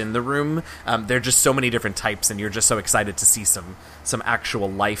mushrooms in the room. There are just so many different types, and you're just so excited to see some actual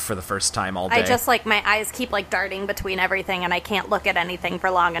life for the first time all day. I just, my eyes keep, darting between everything, and I can't look at anything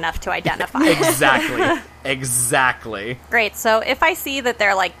for long enough to identify. Exactly. Great, so if I see that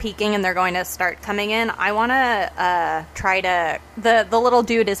they're, peeking and they're going to start coming in, I want to try to... The little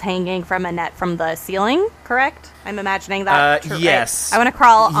dude is hanging from a net from the ceiling, correct? I'm imagining that. True, yes. Right? I want to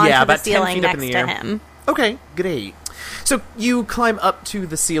crawl onto the about 10 ceiling feet up in next the to air. him. Okay, great. So you climb up to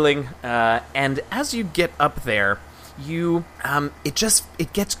the ceiling, and as you get up there,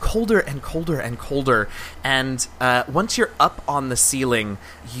 it gets colder and colder and colder, and once you're up on the ceiling,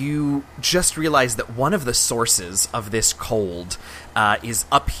 you just realize that one of the sources of this cold is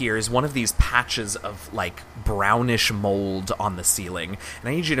up here, is one of these patches of brownish mold on the ceiling, and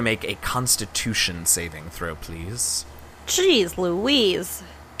I need you to make a Constitution saving throw, please. Jeez Louise.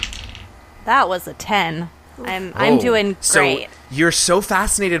 That was a 10. I'm doing great. So you're so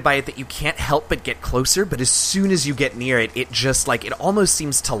fascinated by it that you can't help but get closer, but as soon as you get near it, it just, it almost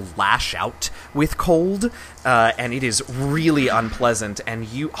seems to lash out with cold, and it is really unpleasant, and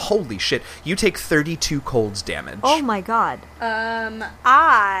holy shit, you take 32 cold damage. Oh my god.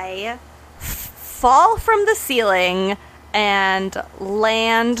 I fall from the ceiling and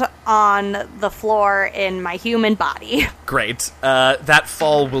land on the floor in my human body. Great. That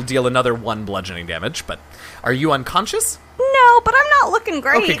fall will deal another 1 bludgeoning damage, but are you unconscious? No, but I'm not looking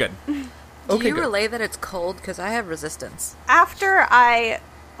great. Okay, good. Do you good. relay that it's cold? Because I have resistance. After I...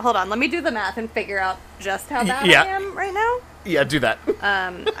 Hold on, let me do the math and figure out just how bad Yeah. I am right now. Yeah, do that.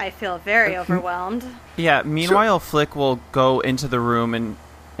 I feel very overwhelmed. Yeah, meanwhile, Flick will go into the room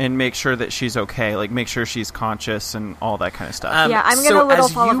and make sure that she's okay, make sure she's conscious and all that kind of stuff. Yeah, I'm so gonna little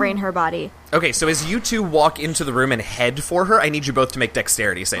as fall of you- rain her body. Okay, so as you two walk into the room and head for her, I need you both to make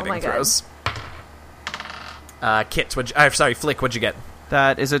dexterity saving my God. throws. Kit, Flick, what'd you get?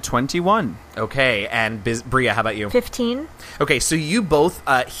 That is a 21. Okay, and Bria, how about you? 15. Okay, so you both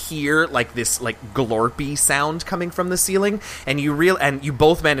hear this glorpy sound coming from the ceiling, and you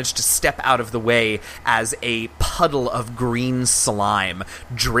both manage to step out of the way as a puddle of green slime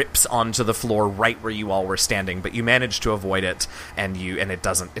drips onto the floor right where you all were standing. But you manage to avoid it, and it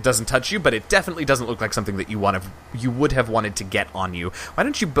doesn't touch you, but it definitely doesn't look like something that you would have wanted to get on you. Why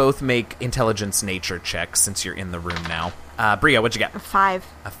don't you both make intelligence nature checks since you're in the room now? Bria, what'd you get? 5.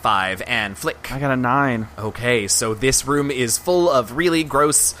 A 5, and Flick. I got a 9. Okay, so this room is full of really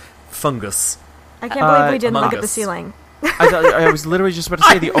gross fungus. I can't believe we didn't Among look at the Us. ceiling. I was literally just about to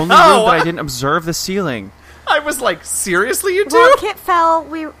say the only room that I didn't observe the ceiling. I was like, seriously, you two? Well, Kit fell.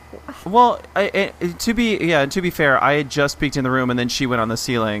 Well, to be fair, I had just peeked in the room and then she went on the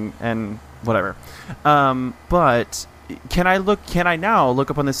ceiling and whatever. But can I now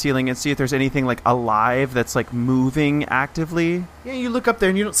look up on the ceiling and see if there's anything alive that's moving actively? Yeah, you look up there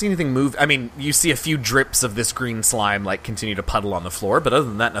and you don't see anything move. I mean, you see a few drips of this green slime continue to puddle on the floor, but other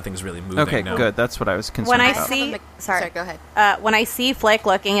than that, nothing's really moving. Okay, no. good. That's what I was concerned When I about. see... Sorry, go ahead. when I see Flick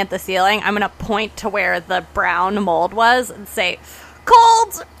looking at the ceiling, I'm going to point to where the brown mold was and say,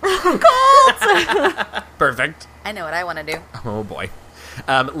 "Cold! Cold!" Perfect. I know what I want to do. Oh, boy.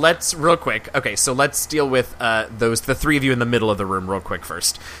 Let's real quick. Okay, so let's deal with the three of you in the middle of the room real quick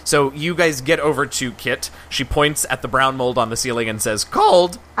first. So you guys get over to Kit. She points at the brown mold on the ceiling and says,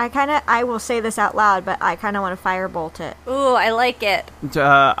 "Cold." I will say this out loud, but I kind of want to firebolt it. Ooh, I like it.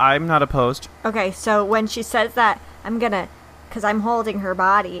 I'm not opposed. Okay, so when she says that, because I'm holding her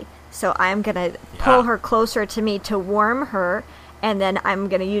body, so I'm gonna pull her closer to me to warm her, and then I'm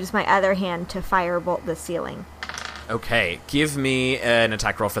gonna use my other hand to firebolt the ceiling. Okay, give me an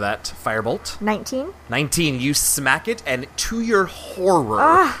attack roll for that. Firebolt. 19? 19. You smack it, and to your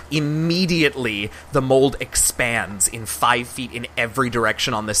horror, immediately the mold expands in 5 feet in every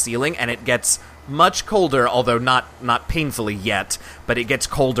direction on the ceiling, and it gets much colder, although not painfully yet, but it gets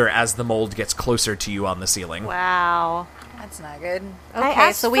colder as the mold gets closer to you on the ceiling. Wow. That's not good.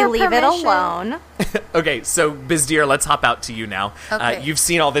 Okay, so we leave it alone. Okay, so Bizdeer, let's hop out to you now. Okay. You've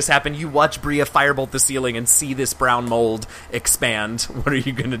seen all this happen. You watch Bria firebolt the ceiling and see this brown mold expand. What are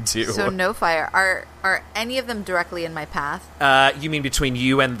you going to do? So no fire. Are any of them directly in my path? You mean between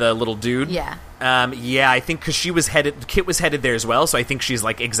you and the little dude? Yeah. Yeah, I think because Kit was headed there as well, so I think she's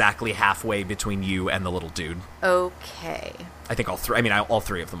like exactly halfway between you and the little dude. Okay. I think all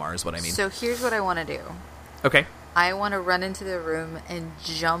three of them are, is what I mean. So here's what I want to do. Okay. I want to run into the room and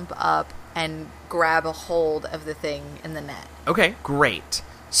jump up and grab a hold of the thing in the net. Okay, great.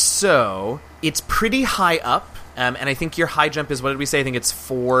 So, it's pretty high up, and I think your high jump is, what did we say? I think it's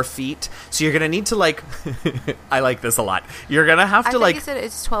 4 feet. So you're going to need to, like... I like this a lot. You're going to have to, I think like... you said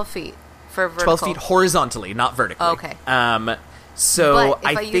it's 12 feet for vertical. 12 feet horizontally, not vertically. Okay. So but if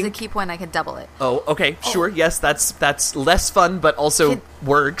I think... use a key point, I can double it. Oh, okay, sure. Yes, that's less fun, but also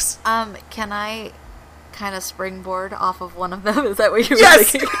works. Can I kind of springboard off of one of them? Is that what you were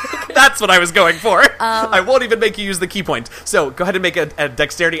Yes! thinking? That's what I was going for. I won't even make you use the key point. So go ahead and make a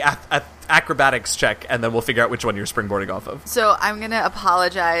dexterity acrobatics check, and then we'll figure out which one you're springboarding off of. So I'm going to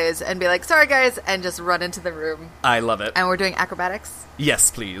apologize and be like, sorry guys, and just run into the room. I love it. And we're doing acrobatics? Yes,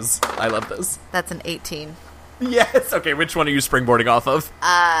 please. I love this. That's an 18. Yes. Okay, which one are you springboarding off of?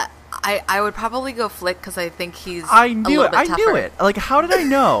 I would probably go Flick because I think he's I knew a it. little bit tougher. I knew it. Like, how did I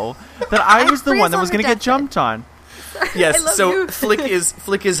know that I was the Bria's one that on was her going to get deathbed. jumped on? Yes, I love so you.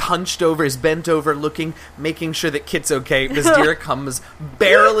 Flick is hunched over, is bent over, looking, making sure that Kit's okay. Bizdira comes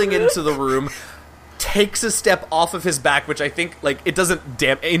barreling into the room, takes a step off of his back, which I think, like, it doesn't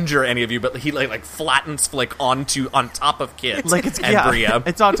injure any of you, but he like flattens Flick on top of Kit Like it's and Bria.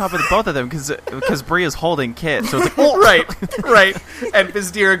 it's on top of both of them because Bria's holding Kit, so it's like, oh, right. And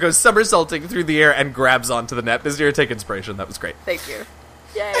Bizdira goes somersaulting through the air and grabs onto the net. Bizdira, take inspiration. That was great. Thank you.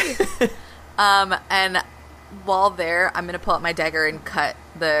 Yay. And while there, I'm going to pull out my dagger and cut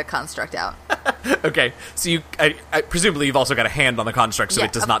the construct out. Okay, so you presumably you've also got a hand on the construct, so Yeah,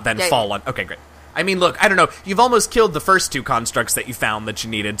 it does not then yeah, fall yeah. on. Okay, great. I mean, look, I don't know. You've almost killed the first 2 constructs that you found that you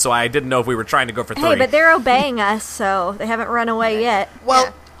needed, so I didn't know if we were trying to go for 3. Hey, but they're obeying us, so they haven't run away yet.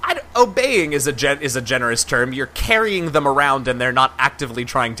 Well, obeying is a generous term. You're carrying them around, and they're not actively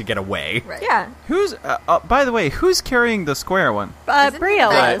trying to get away. Right. Yeah. who's by the way, who's carrying the square one? Isn't Bria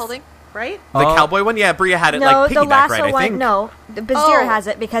it that was, holding? right? The cowboy one, yeah, Bria had it No, like the piggyback, lasso right? I one, think. no. The Bizdira Oh. has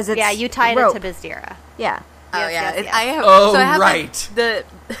it because it's Yeah, you tied rope. it to Bizdira. Yeah. Oh, Yes, yeah. yes, yes. I have, Oh, so I have right. The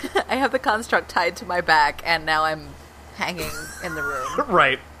I have the construct tied to my back, and now I'm hanging in the room.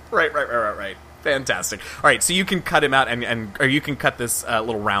 Right. Fantastic. All right, so you can cut him out, or you can cut this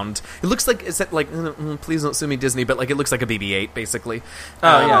little round. It looks like, is that like? Please don't sue me, Disney, but like it looks like a BB-8, basically.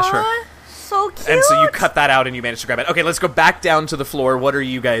 Oh yeah, sure. Aw, so cute. And so you cut that out, and you managed to grab it. Okay, let's go back down to the floor. What are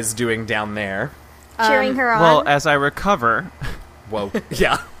you guys doing down there? Cheering her on. Well, as I recover, Whoa.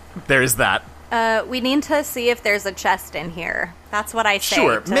 Yeah, there is that. We need to see if there's a chest in here. That's what I say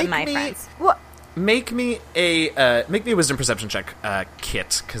Sure. to Make my me- friends. What? Make me a wisdom perception check,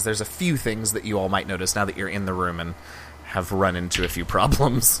 Kit, because there's a few things that you all might notice now that you're in the room and have run into a few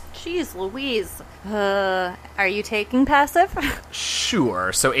problems. Jeez Louise. Are you taking passive?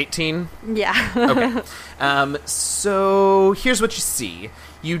 Sure. So 18. Yeah. Okay. So here's what you see.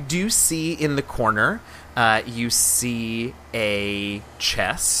 You do see in the corner, you see a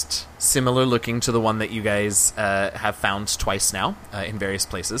chest, similar looking to the one that you guys have found twice now in various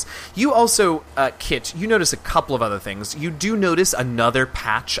places. You also, Kit, you notice a couple of other things. You do notice another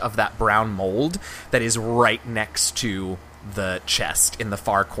patch of that brown mold that is right next to the chest in the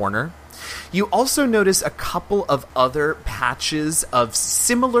far corner. You also notice a couple of other patches of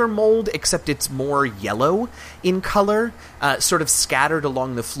similar mold, except it's more yellow in color, sort of scattered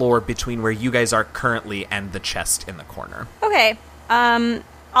along the floor between where you guys are currently and the chest in the corner. Okay.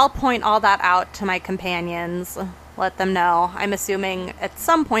 I'll point all that out to my companions. Let them know. I'm assuming at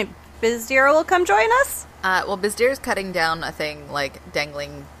some point Bizdira will come join us? Well, Bizdir's cutting down a thing, like,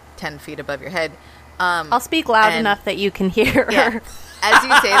 dangling 10 feet above your head. I'll speak loud enough that you can hear her. Yeah. As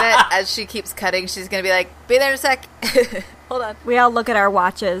you say that, as she keeps cutting, she's going to be like, be there in a sec. Hold on. We all look at our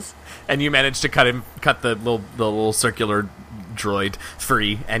watches. And you manage to cut the little circular droid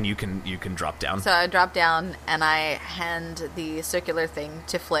free, and you can drop down. So I drop down, and I hand the circular thing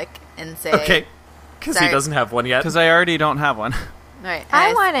to Flick and say... Okay. Because he doesn't have one yet. Because I already don't have one. All right.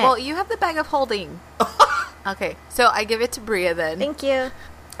 I want it. Well, you have the bag of holding. Okay. So I give it to Bria then. Thank you.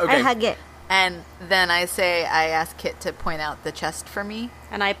 Okay. I hug it. And then I ask Kit to point out the chest for me.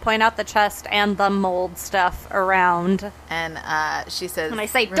 And I point out the chest and the mold stuff around. And she says... And I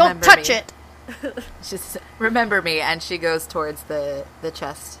say, "Remember don't touch me." it! She says, remember me. And she goes towards the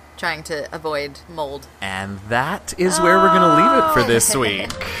chest, trying to avoid mold. And that is where we're going to leave it for this week.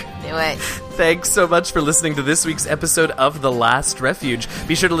 Knew it. Thanks so much for listening to this week's episode of The Last Refuge.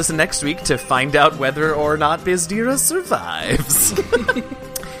 Be sure to listen next week to find out whether or not Bizdira survives.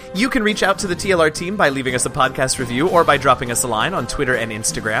 You can reach out to the TLR team by leaving us a podcast review or by dropping us a line on Twitter and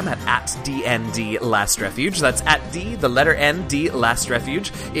Instagram at @DNDLastRefuge. That's @D, the letter N, D, Last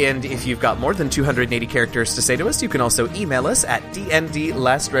Refuge. And if you've got more than 280 characters to say to us, you can also email us at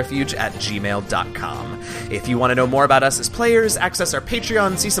dndlastrefuge@gmail.com. If you want to know more about us as players, access our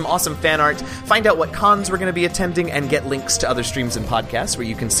Patreon, see some awesome fan art, find out what cons we're going to be attending, and get links to other streams and podcasts where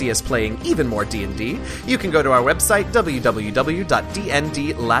you can see us playing even more D&D, you can go to our website,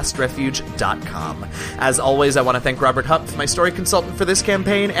 www.dndlastrefuge.com. As always, I want to thank Robert Hupp, my story consultant for this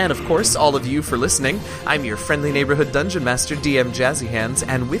campaign, and of course, all of you for listening. I'm your friendly neighborhood dungeon master, DM Jazzy Hands,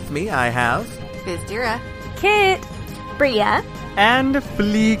 and with me I have... Bizdira. Kit! Bria. And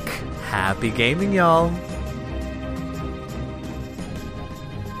Fleek. Happy gaming, y'all.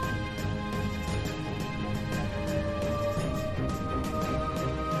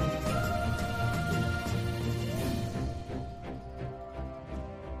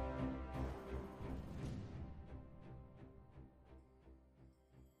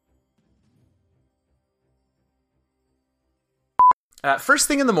 First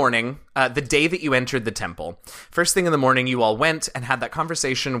thing in the morning, the day that you entered the temple, first thing in the morning, you all went and had that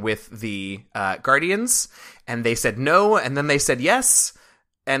conversation with the guardians, and they said no, and then they said yes,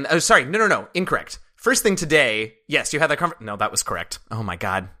 and, no, incorrect. First thing today, yes, you had that no, that was correct. Oh my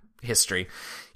god, history.